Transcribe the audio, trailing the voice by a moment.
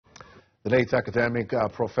The late academic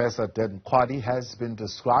Professor Kgwadi has been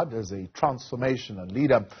described as a transformational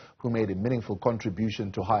leader who made a meaningful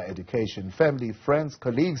contribution to higher education. Family, friends,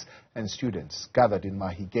 colleagues and students gathered in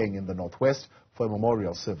Mahikeng in the Northwest for a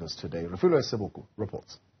memorial service today. Refiloe Seboko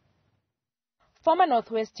reports. Former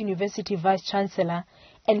Northwest University Vice-Chancellor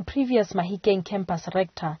and previous Mahikeng campus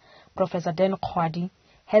rector, Professor Kgwadi,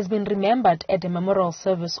 has been remembered at a memorial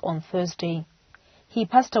service on Thursday. He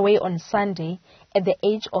passed away on Sunday at the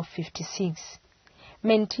age of 56.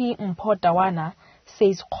 Menti Mpotawana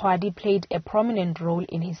says Kgwadi played a prominent role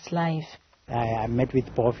in his life. I met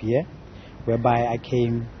with Prof here, whereby I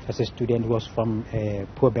came as a student who was from a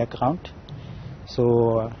poor background.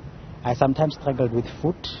 So I sometimes struggled with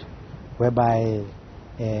food, whereby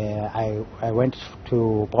I went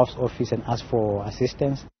to Prof's office and asked for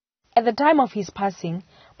assistance. At the time of his passing,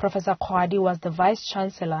 Professor Kgwadi was the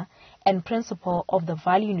Vice-Chancellor and Principal of the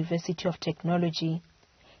Valley University of Technology.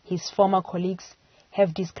 His former colleagues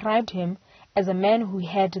have described him as a man who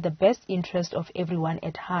had the best interest of everyone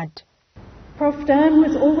at heart. Prof Dan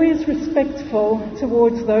was always respectful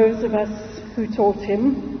towards those of us who taught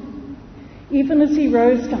him. Even as he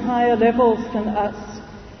rose to higher levels than us,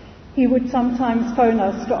 he would sometimes phone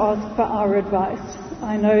us to ask for our advice.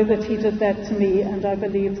 I know that he did that to me, and I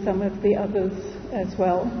believe some of the others as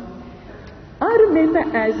well. I remember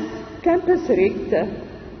as campus rector,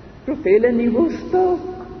 Prof He will still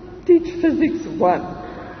teach Physics 1.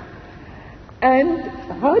 And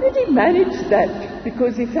how did he manage that?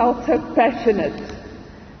 Because he felt so passionate.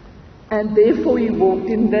 And therefore he walked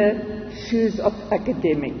in the shoes of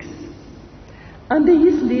academics. Under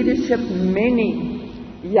his leadership, many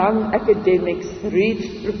young academics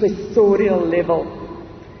reached professorial level.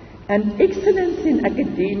 And excellence in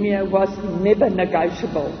academia was never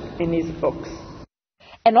negotiable in his books.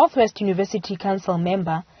 A Northwest University Council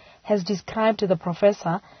member has described the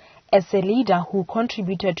professor as a leader who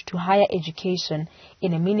contributed to higher education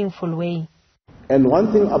in a meaningful way. And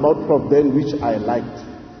one thing about Prof Dan which I liked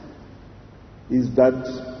is that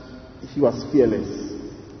he was fearless.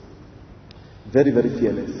 Very, very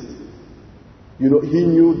fearless. You know, he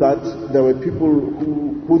knew that there were people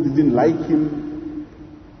who didn't like him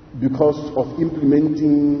because of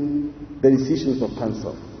implementing the decisions of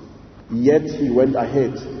council. Yet he went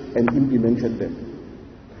ahead and implemented them.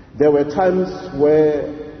 There were times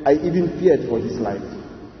where I even feared for his life.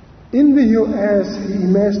 In the US, he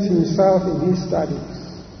immersed himself in his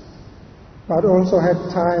studies, but also had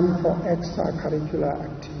time for extracurricular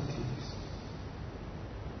activities.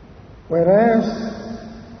 Whereas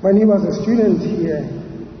when he was a student here,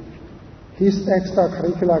 his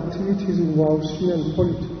extracurricular activities involved student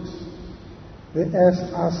politics, the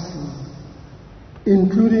SRC,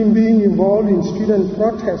 including being involved in student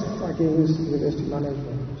protests against university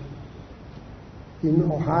management. In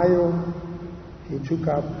Ohio, he took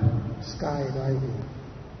up skydiving.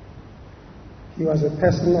 He was a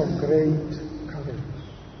person of great courage.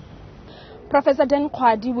 Professor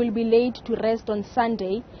Kgwadi will be laid to rest on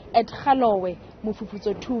Sunday at Refiloe,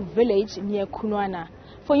 Mufufutso 2 village near Kunwana.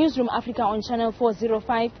 For Newzroom Afrika on channel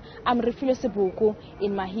 405, I'm Refiloe Seboko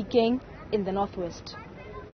in Mahikeng in the Northwest.